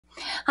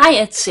Hi,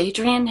 it's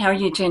Adrienne. How are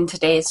you doing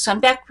today? So I'm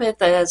back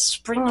with a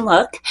spring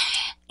look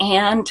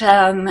and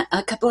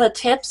a couple of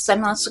tips.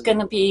 I'm also going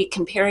to be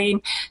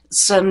comparing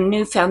some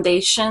new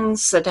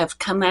foundations that have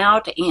come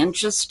out, and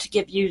just to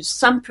give you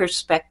some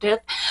perspective,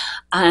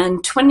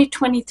 on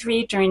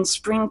 2023 during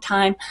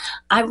springtime,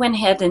 I went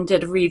ahead and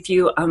did a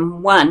review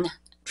on one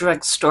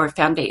drugstore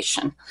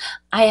foundation.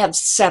 I have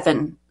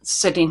 7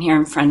 sitting here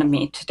in front of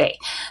me today.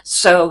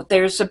 So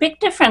there's a big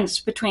difference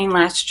between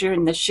last year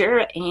and this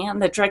year,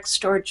 and the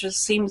drugstore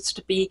just seems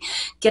to be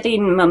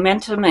getting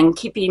momentum and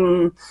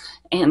keeping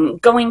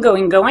and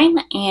going.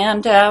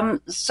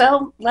 And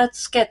so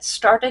let's get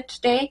started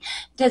today.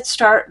 Did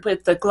start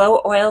with the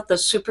Glow Oil, the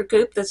Super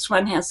Goop. This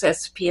one has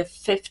SPF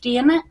 50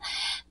 in it.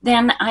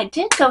 Then I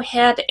did go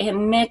ahead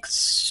and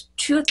mix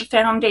 2 of the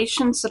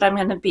foundations that I'm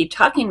going to be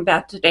talking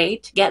about today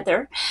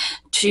together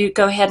to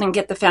go ahead and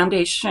get the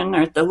foundation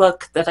or the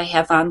look that I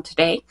have on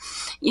today.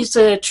 Use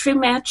a True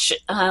Match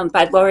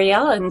by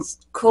L'Oreal and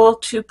Cool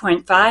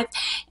 2.5,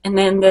 and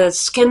then the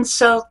Skin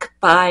Silk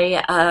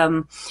by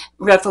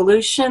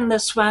Revolution.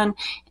 This one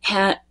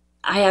I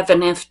have an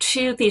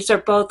F2. These are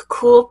both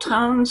cool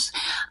tones.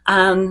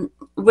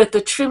 With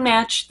the True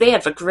Match, they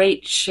have a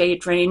great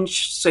shade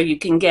range, so you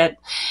can get,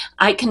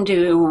 I can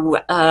do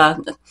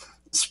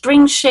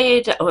spring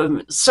shade,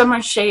 a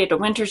summer shade, a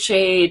winter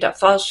shade, a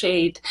fall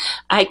shade.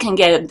 I can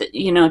get,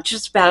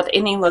 just about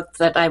any look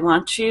that I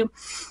want to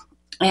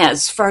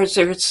as far as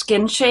their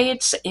skin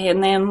shades.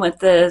 And then with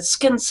the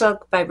Skin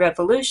Silk by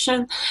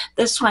Revolution,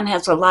 this one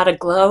has a lot of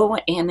glow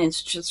and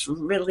it's just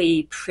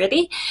really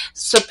pretty.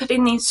 So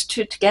putting these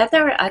 2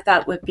 together, I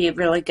thought would be a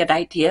really good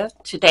idea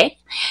today.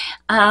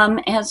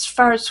 As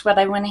far as what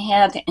I went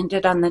ahead and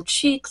did on the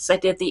cheeks, I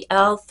did the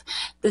e.l.f.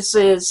 This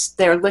is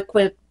their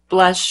liquid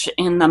blush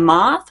in the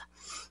Mauve.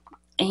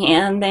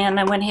 And then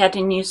I went ahead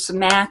and used the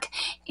MAC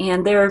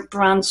and their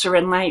bronzer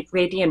in Light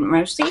Radiant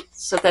Rosy.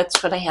 So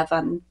that's what I have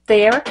on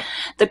there.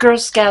 The Girl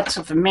Scouts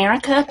of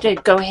America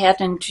did go ahead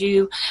and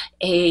do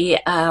a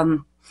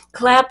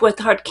collab with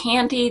Hard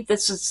Candy.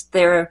 This is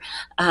their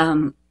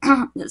highlighter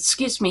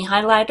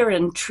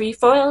in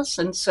Trefoils,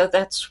 and so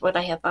that's what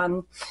I have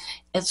on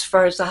as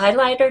far as the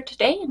highlighter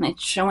today, and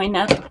it's showing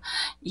up,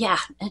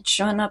 it's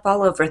showing up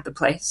all over the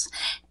place.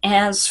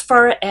 As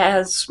far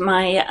as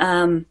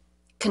my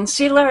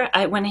concealer,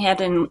 I went ahead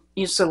and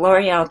used the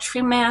L'Oreal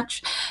True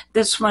Match.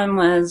 This one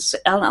was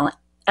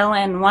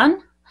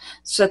LN1.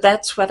 So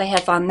that's what I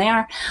have on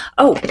there.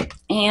 Oh,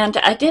 and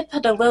I did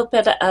put a little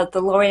bit of the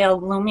L'Oreal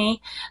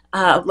Lumi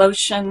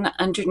lotion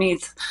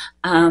underneath.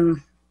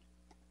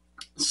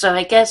 So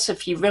I guess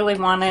if you really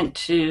wanted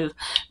to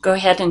go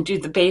ahead and do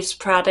the base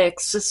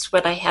products, this is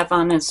what I have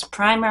on as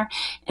primer.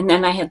 And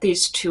then I have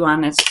these 2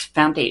 on as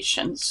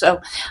foundation. So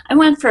I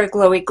went for a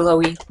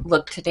glowy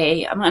look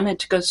today. I wanted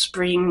to go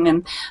spring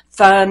and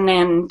fun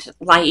and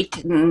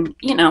light and,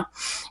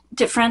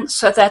 different.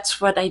 So that's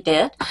what I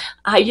did.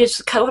 I used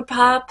the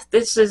Colourpop.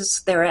 This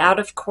is their Out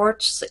of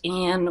Quartz,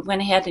 and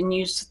went ahead and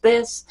used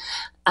this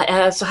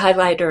as a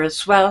highlighter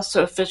as well.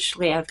 So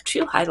officially I have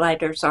 2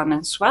 highlighters on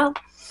as well.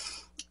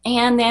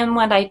 And then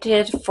what I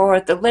did for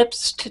the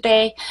lips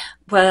today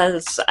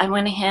was I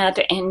went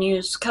ahead and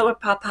used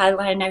Colourpop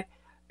eyeliner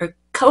or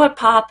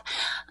Colourpop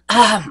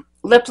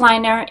lip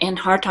liner in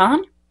Heart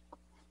On.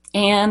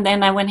 And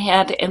then I went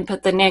ahead and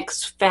put the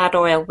NYX fat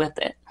oil with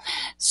it.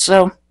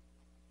 So,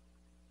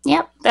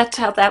 yep, that's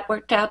how that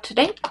worked out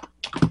today.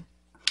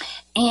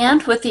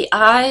 And with the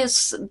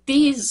eyes,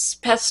 these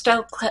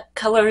pastel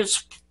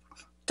colors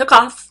took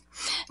off.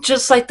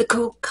 Just like the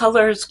cool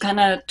colors kind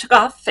of took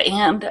off,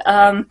 and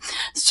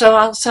so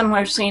all of a sudden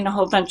we're seeing a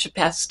whole bunch of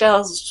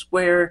pastels,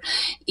 where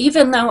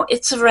even though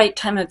it's the right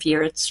time of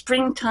year, it's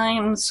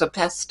springtime, so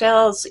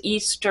pastels,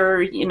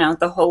 Easter,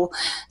 the whole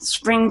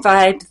spring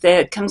vibe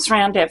that comes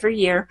around every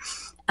year.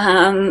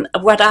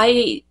 What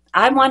I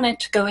wanted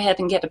to go ahead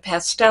and get a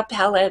pastel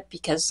palette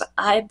because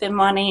I've been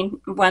wanting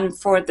one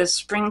for the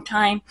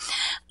springtime.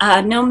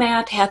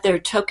 NOMAD had their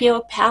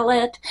Tokyo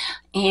palette,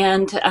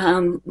 and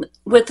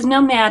with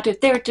NOMAD,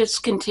 if they're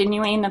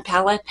discontinuing a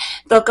palette,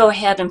 they'll go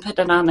ahead and put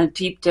it on a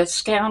deep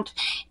discount.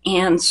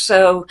 And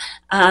so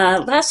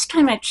last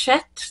time I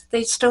checked,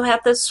 they still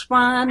have this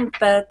one,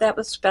 but that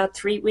was about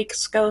 3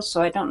 weeks ago,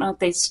 so I don't know if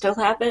they still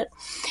have it.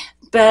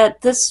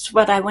 But this is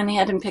what I went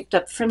ahead and picked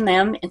up from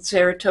them. It's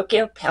their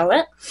Tokyo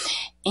palette.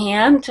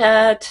 And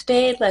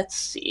today, let's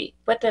see,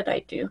 what did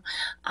I do?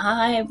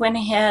 I went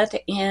ahead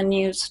and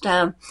used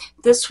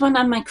this one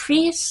on my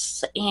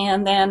crease,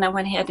 and then I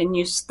went ahead and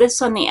used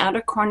this on the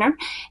outer corner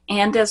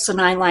and as an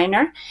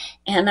eyeliner.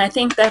 And I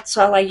think that's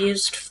all I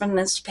used from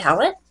this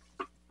palette.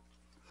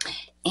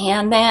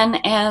 And then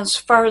as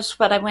far as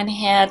what I went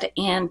ahead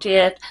and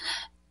did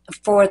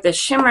for the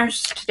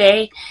shimmers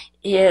today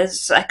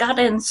is I got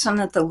in some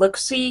of the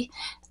Looxi,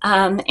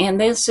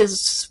 and this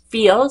is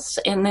Feels,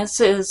 and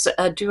this is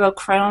a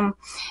duochrome.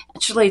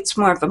 Actually, it's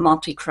more of a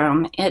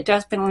multi-chrome. It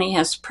definitely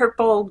has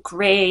purple,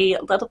 gray,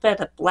 a little bit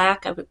of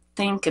black, I would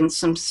think, and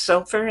some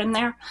silver in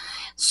there.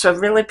 So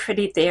really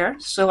pretty there.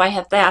 So I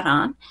have that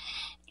on.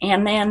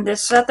 And then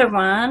this other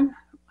one,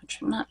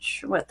 which I'm not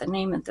sure what the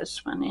name of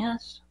this one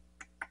is.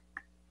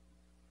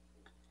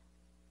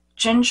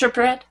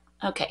 Gingerbread.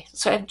 Okay,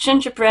 so I have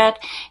Gingerbread,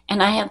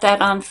 and I have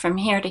that on from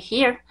here to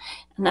here,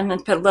 and I'm going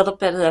to put a little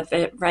bit of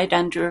it right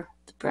under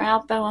the brow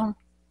bone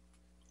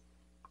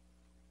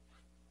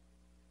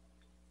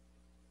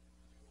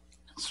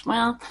as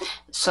well.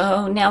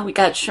 So now we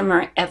got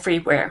shimmer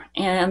everywhere,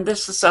 and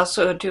this is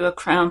also a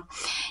duochrome.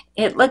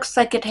 It looks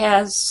like it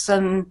has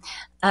some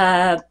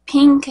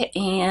pink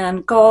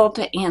and gold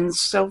and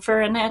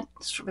silver in it.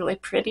 It's really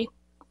pretty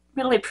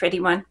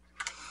one.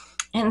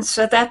 And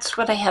so that's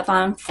what I have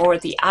on for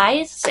the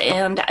eyes,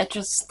 and I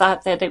just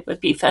thought that it would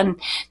be fun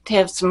to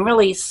have some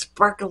really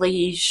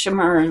sparkly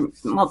shimmer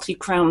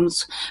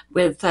multi-chromes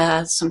with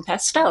some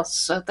pastels.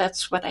 So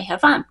that's what I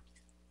have on.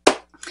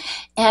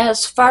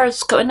 As far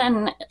as going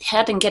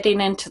ahead and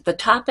getting into the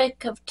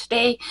topic of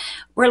today,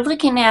 we're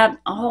looking at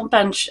a whole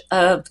bunch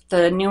of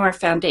the newer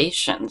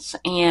foundations.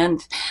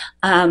 And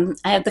I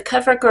have the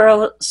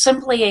Covergirl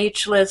Simply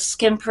Ageless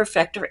Skin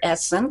Perfector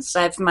Essence.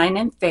 I have mine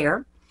in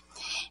Fair.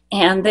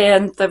 And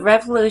then the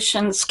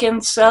Revolution Skin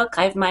Silk,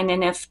 I have mine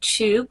in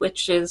F2,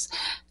 which is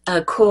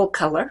a cool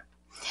color.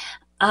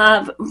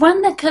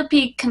 One that could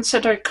be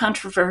considered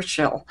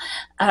controversial.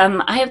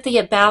 I have the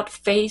About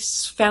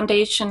Face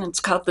foundation.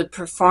 It's called the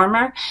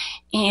Performer.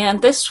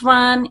 And this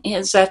one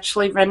is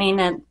actually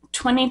running at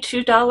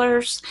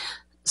 $22.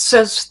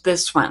 Says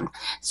this one.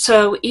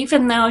 So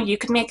even though you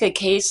can make a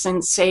case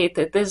and say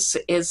that this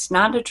is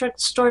not a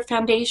drugstore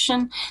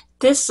foundation,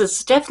 this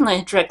is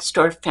definitely a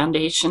drugstore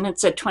foundation.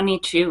 It's at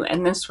 $22,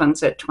 and this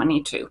one's at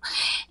 $22.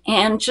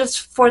 And just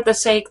for the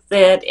sake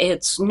that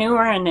it's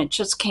newer and it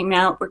just came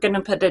out, we're going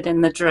to put it in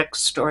the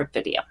drugstore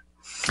video.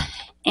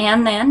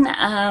 And then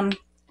a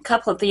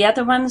couple of the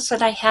other ones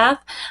that I have,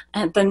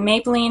 the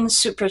Maybelline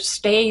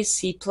Superstay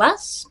C+.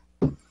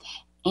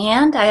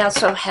 And I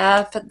also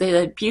have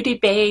the Beauty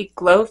Bay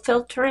Glow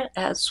Filter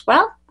as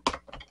well,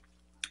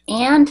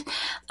 and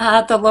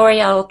the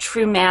L'Oreal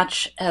True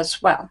Match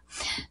as well.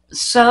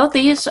 So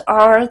these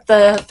are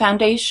the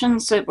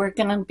foundations that we're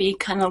going to be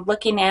kind of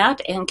looking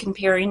at and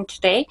comparing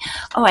today.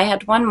 Oh, I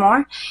had one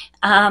more.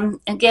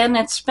 Again,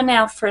 it's been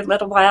out for a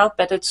little while,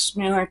 but it's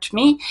newer to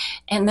me,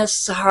 and this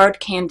is a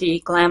Hard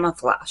Candy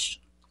Glamouflage.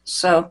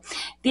 So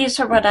these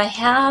are what I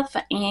have,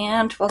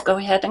 and we'll go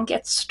ahead and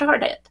get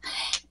started.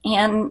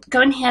 And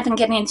going ahead and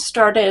getting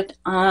started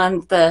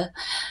on the,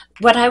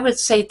 what I would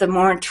say the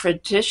more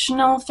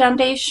traditional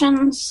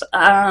foundations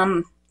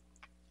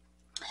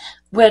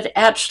would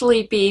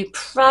actually be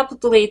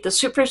probably the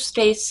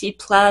Superstay C+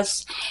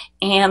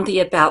 and the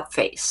About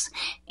Face.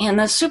 And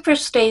the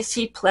Superstay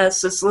C+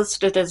 is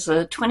listed as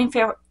a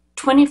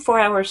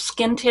 24-hour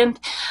skin tint.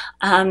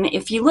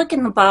 If you look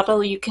in the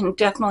bottle, you can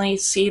definitely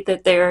see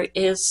that there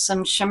is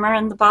some shimmer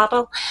in the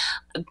bottle,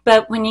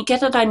 but when you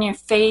get it on your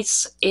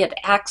face, it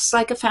acts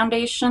like a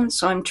foundation,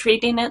 so I'm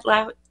treating it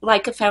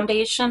like a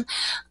foundation.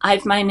 I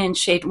have mine in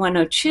shade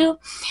 102,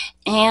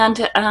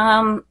 and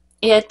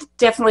it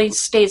definitely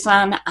stays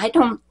on. I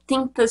don't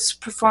think this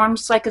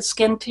performs like a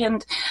skin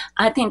tint.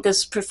 I think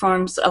this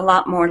performs a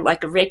lot more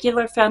like a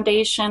regular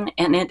foundation,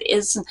 and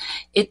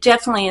it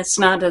definitely is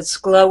not as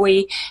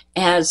glowy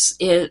as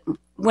it.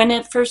 When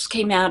it first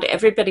came out,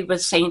 everybody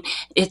was saying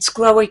it's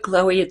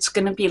glowy, it's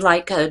going to be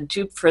like a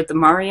dupe for the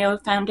Mario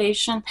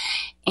foundation,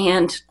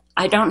 and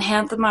I don't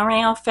have the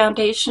Mario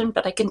foundation,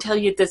 but I can tell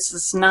you this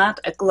is not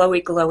a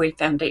glowy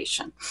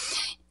foundation.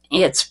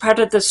 It's part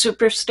of the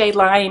Superstay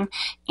line,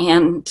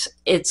 and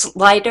it's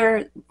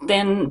lighter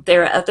than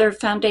their other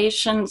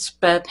foundations,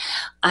 but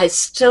I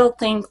still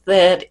think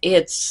that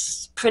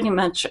it's pretty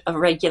much a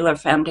regular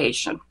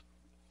foundation.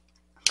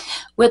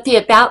 With the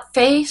About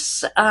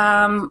Face,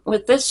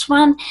 with this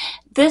one,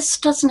 this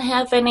doesn't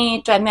have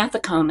any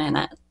dimethicone in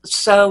it.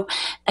 So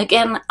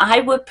again, I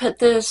would put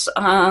this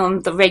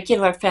on the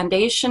regular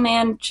foundation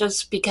end,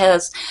 just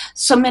because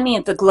so many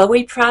of the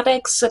glowy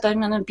products that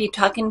I'm going to be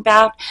talking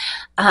about,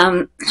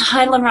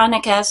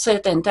 hyaluronic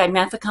acid and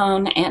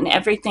dimethicone and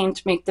everything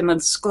to make them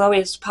as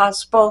glowy as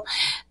possible.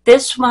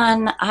 This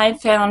one I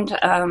found,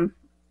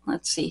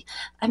 let's see,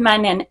 I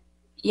mine in,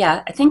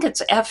 yeah, I think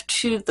it's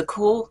F2, the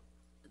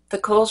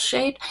cool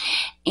shade,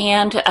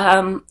 and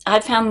I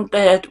found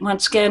that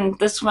once again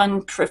this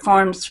one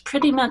performs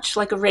pretty much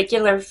like a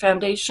regular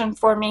foundation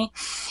for me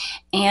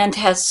and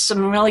has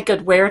some really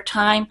good wear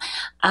time,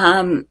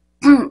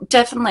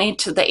 definitely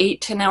to the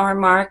 8-10 hour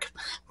mark,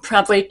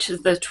 probably to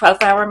the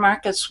 12-hour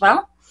mark as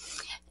well.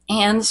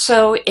 And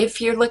so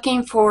if you're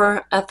looking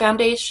for a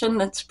foundation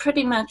that's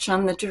pretty much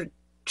on the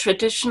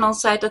traditional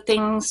side of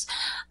things,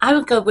 I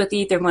would go with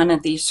either one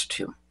of these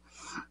two.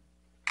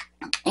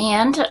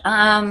 And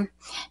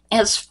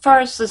as far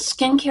as the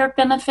skincare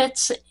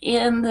benefits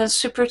in the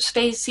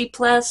Superstay C+,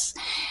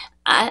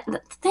 I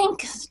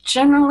think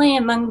generally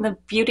among the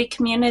beauty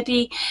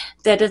community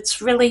that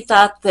it's really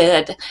thought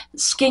that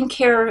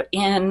skincare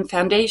and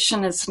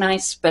foundation is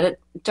nice, but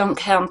don't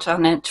count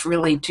on it to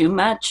really do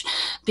much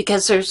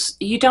because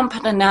you don't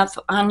put enough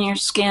on your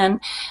skin.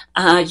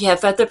 You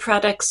have other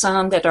products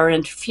on that are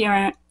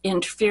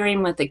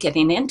interfering with it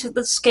getting into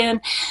the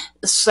skin.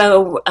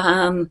 So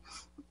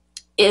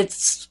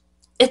it's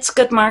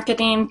good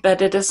marketing,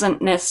 but it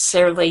isn't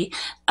necessarily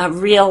a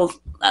real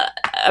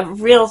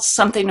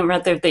something or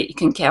other that you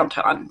can count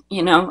on,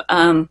 you know.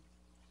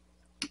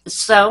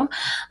 So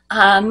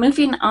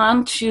moving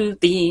on to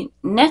the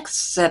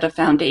next set of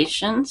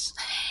foundations,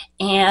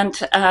 and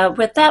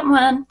with that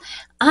one,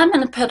 I'm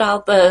going to put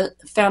all the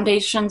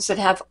foundations that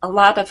have a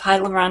lot of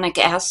hyaluronic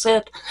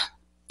acid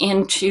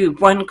into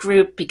one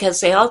group because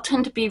they all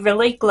tend to be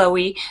really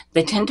glowy.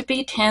 They tend to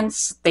be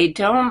tints. They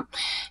don't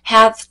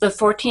have the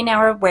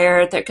 14-hour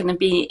wear. They're going to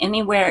be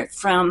anywhere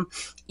from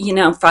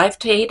 5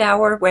 to 8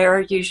 hour wear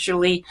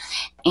usually.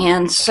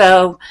 And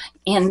so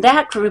in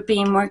that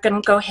grouping, we're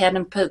going to go ahead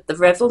and put the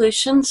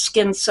Revolution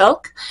Skin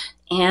Silk.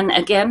 And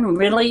again,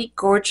 really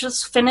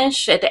gorgeous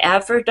finish. It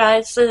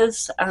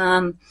advertises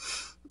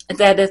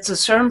that it's a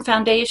serum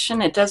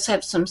foundation. It does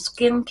have some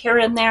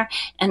skincare in there,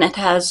 and it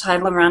has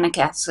hyaluronic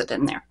acid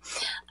in there.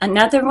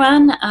 Another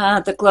one,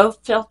 the Glow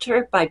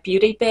Filter by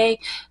Beauty Bay.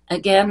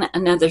 Again,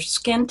 another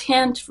skin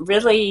tint,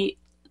 really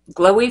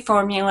glowy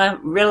formula,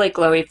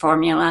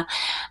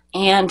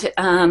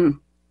 and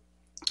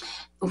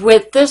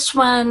with this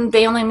one,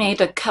 they only made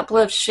a couple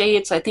of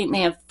shades. I think they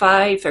have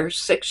 5 or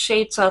 6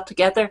 shades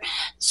altogether.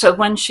 So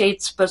one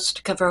shade's supposed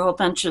to cover a whole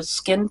bunch of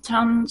skin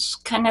tones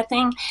kind of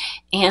thing.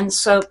 And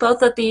so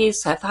both of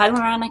these have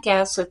hyaluronic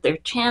acid. They're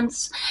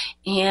tints.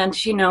 And,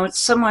 it's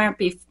somewhere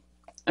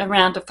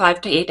around a 5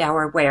 to 8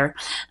 hour wear.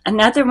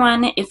 Another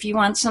one, if you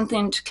want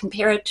something to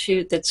compare it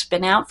to that's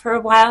been out for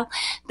a while,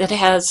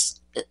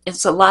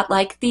 it's a lot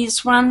like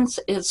these ones,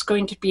 is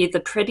going to be the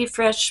Pretty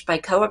Fresh by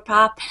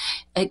Colourpop.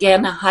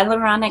 Again, a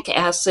hyaluronic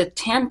acid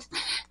tint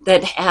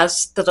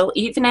that'll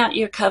even out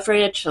your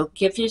coverage. It'll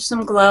give you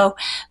some glow,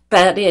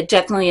 but it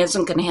definitely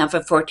isn't going to have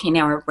a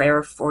 14-hour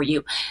wear for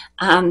you.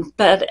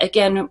 But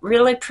again,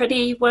 really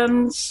pretty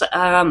ones.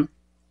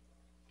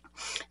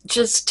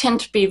 Just tend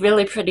to be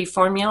really pretty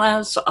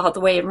formulas all the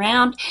way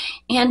around,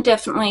 and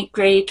definitely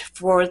great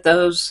for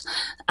those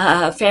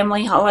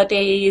family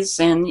holidays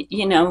and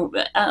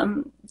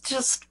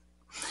just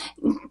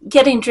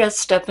getting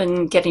dressed up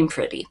and getting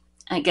pretty,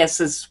 I guess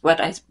is what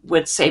I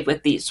would say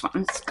with these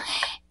ones.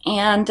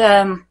 And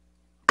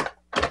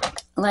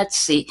let's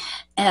see,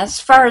 as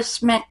far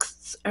as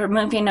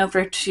moving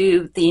over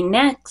to the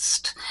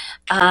next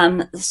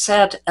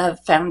set of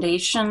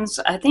foundations,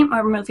 I think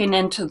we're moving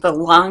into the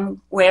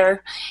long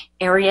wear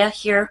area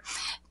here.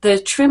 The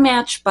True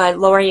Match by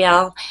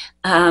Loreal,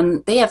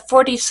 they have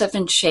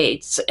 47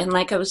 shades, and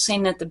like I was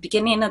saying at the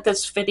beginning of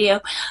this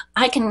video,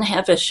 I can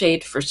have a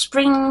shade for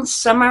spring,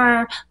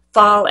 summer,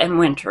 fall, and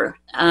winter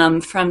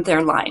from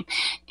their line.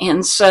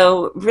 And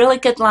so really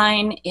good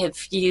line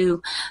if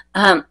you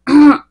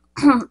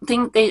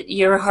think that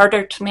you're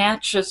harder to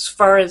match as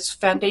far as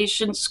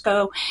foundations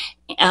go.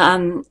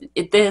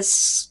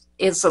 This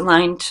is a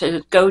line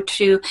to go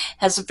to.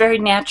 Has a very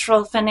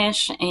natural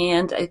finish,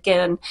 and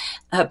again,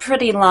 a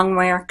pretty long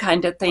wear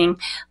kind of thing.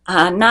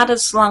 Not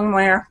as long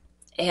wear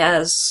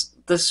as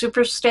the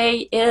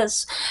Superstay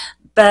is,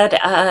 but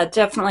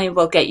definitely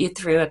will get you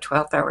through a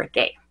 12-hour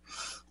day.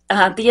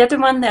 The other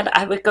one that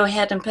I would go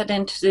ahead and put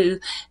into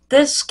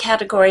this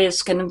category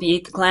is going to be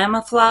the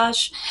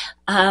Glamouflage.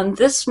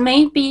 This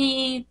may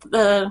be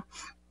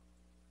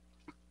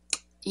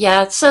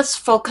it says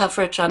full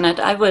coverage on it.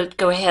 I would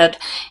go ahead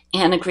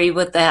and agree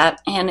with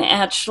that. And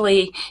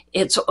actually,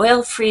 it's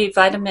oil-free,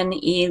 vitamin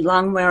E,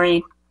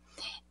 long-wearing,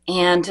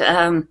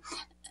 and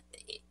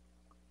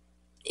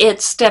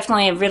it's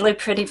definitely a really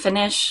pretty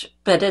finish,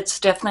 but it's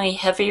definitely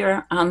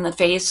heavier on the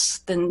face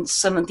than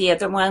some of the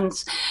other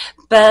ones.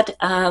 But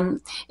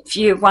if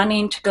you're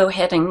wanting to go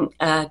ahead and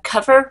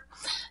cover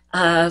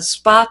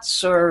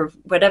spots or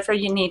whatever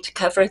you need to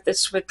cover,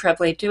 this would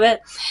probably do it.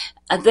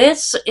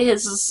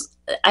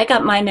 I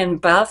got mine in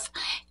buff,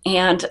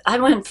 and I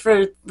went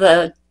for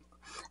the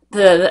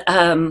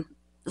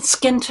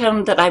skin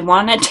tone that I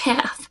wanted to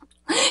have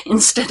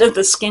instead of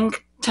the skin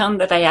tone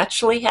that I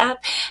actually have.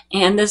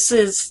 And this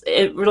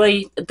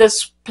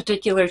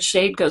particular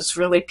shade goes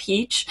really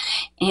peach,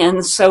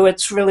 and so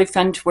it's really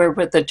fun to wear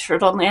with a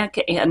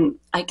turtleneck, and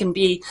I can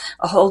be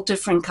a whole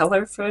different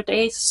color for a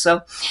day.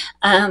 So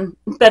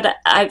but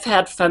I've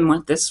had fun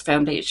with this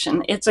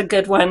foundation. It's a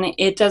good one.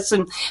 It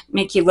doesn't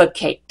make you look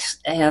caked,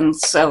 and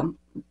so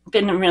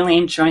been really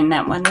enjoying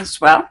that one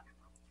as well.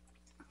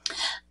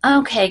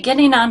 Okay,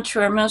 getting on to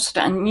our most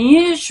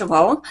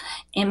unusual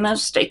and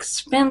most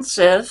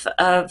expensive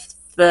of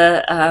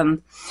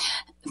the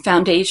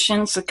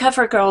foundations, the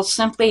Covergirl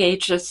Simply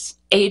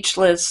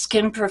Ageless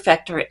Skin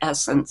Perfector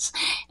Essence.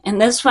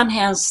 And this one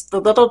has the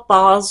little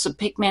balls of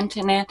pigment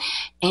in it,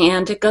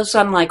 and it goes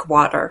on like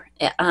water.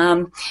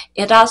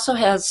 It also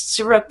has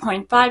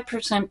 0.5%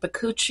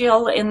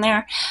 bakuchiol in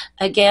there.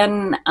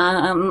 Again,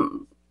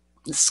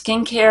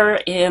 skincare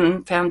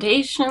in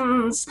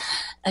foundations.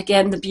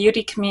 Again, the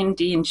beauty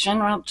community in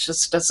general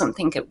just doesn't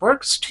think it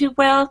works too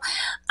well.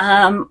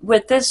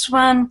 With this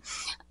one,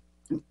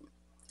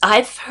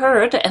 I've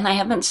heard, and I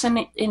haven't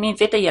seen any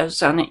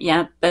videos on it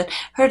yet, but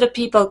heard of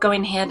people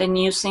going ahead and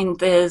using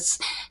this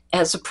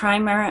as a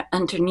primer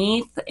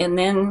underneath and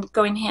then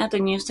going ahead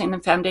and using a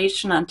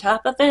foundation on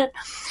top of it.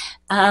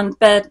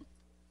 But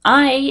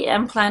I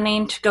am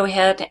planning to go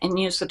ahead and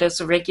use it as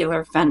a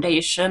regular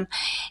foundation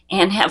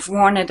and have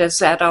worn it as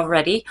that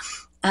already.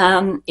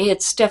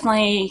 It's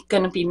definitely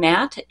going to be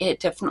matte. It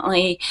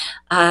definitely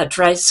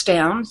dries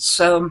down.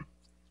 So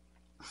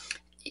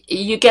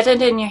you get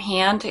it in your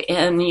hand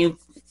and you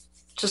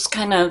just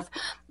kind of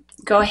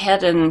go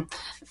ahead and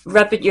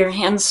rub your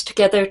hands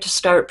together to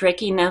start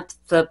breaking up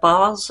the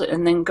balls,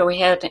 and then go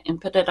ahead and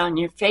put it on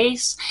your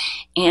face,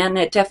 and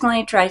it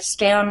definitely dries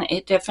down.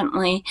 It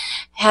definitely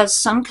has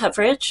some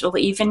coverage. It'll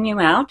even you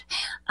out.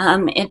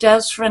 It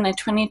does run at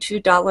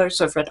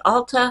 $22 over at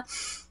Ulta.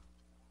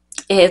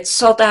 It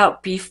sold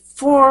out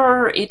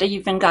before it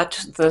even got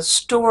to the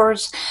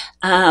stores.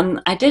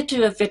 I did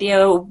do a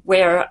video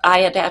where I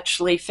had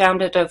actually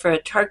found it over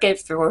at Target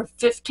for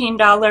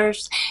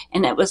 $15,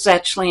 and it was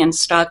actually in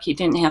stock. You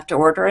didn't have to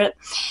order it.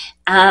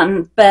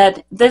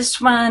 But this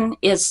one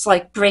is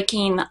like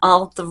breaking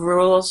all the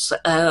rules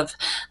of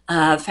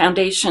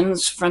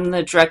foundations from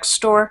the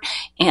drugstore,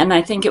 and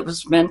I think it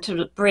was meant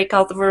to break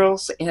all the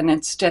rules, and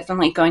it's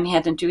definitely going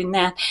ahead and doing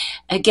that.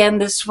 Again,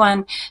 this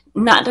one,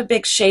 not a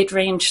big shade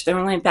range. There are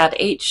only about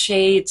 8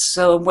 shades,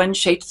 so one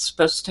shade is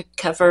supposed to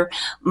cover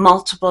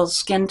multiple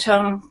skin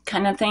tone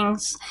kind of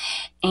things.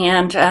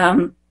 And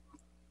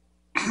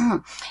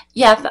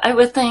yeah, I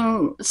would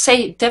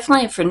say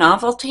definitely for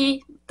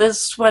novelty,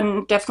 this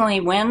one definitely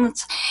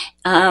wins.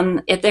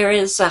 There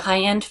is a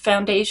high-end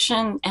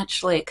foundation,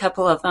 actually a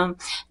couple of them.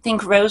 I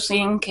think Rose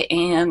Inc.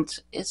 and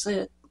is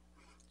it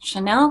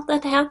Chanel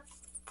that have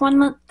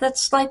one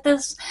that's like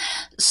this?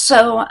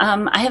 So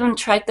I haven't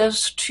tried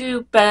those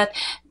two, but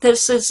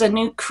this is a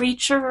new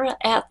creature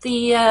at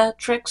the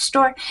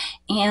drugstore,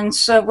 and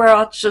so we're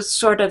all just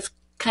sort of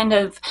kind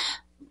of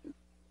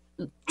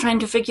trying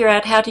to figure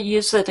out how to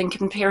use it and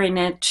comparing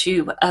it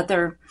to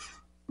other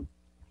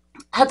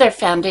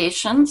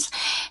foundations.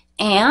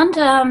 And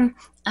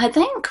I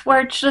think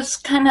we're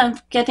just kind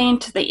of getting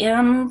to the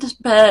end,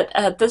 but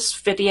this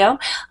video,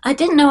 I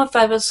didn't know if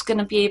I was going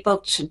to be able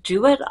to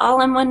do it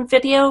all in one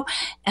video.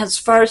 As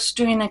far as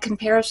doing a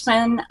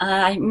comparison,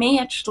 I may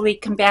actually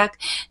come back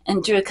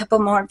and do a couple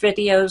more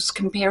videos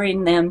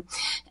comparing them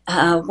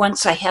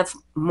once I have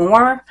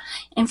more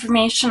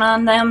information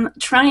on them.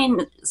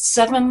 Trying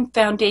 7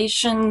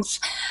 foundations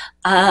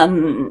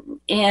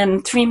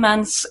in 3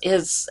 months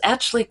is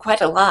actually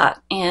quite a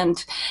lot,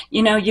 and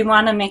you know, you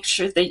want to make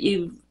sure that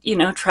you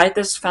try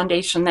this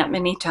foundation that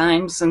many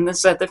times and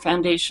this other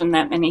foundation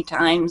that many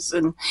times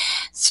and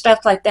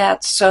stuff like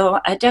that. So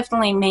I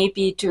definitely may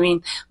be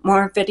doing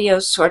more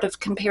videos sort of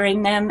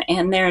comparing them,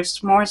 and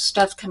there's more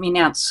stuff coming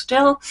out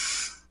still,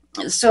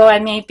 so I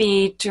may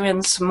be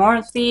doing some more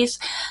of these.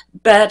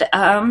 But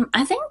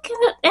I think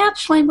it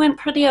actually went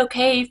pretty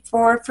okay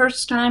for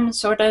first time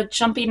sort of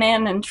jumping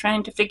in and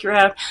trying to figure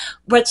out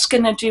what's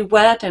going to do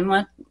what and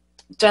what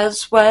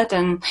does what,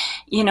 and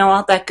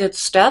all that good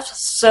stuff.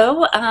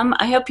 So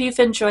I hope you've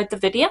enjoyed the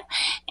video,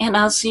 and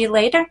I'll see you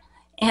later,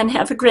 and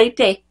have a great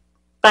day.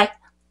 Bye.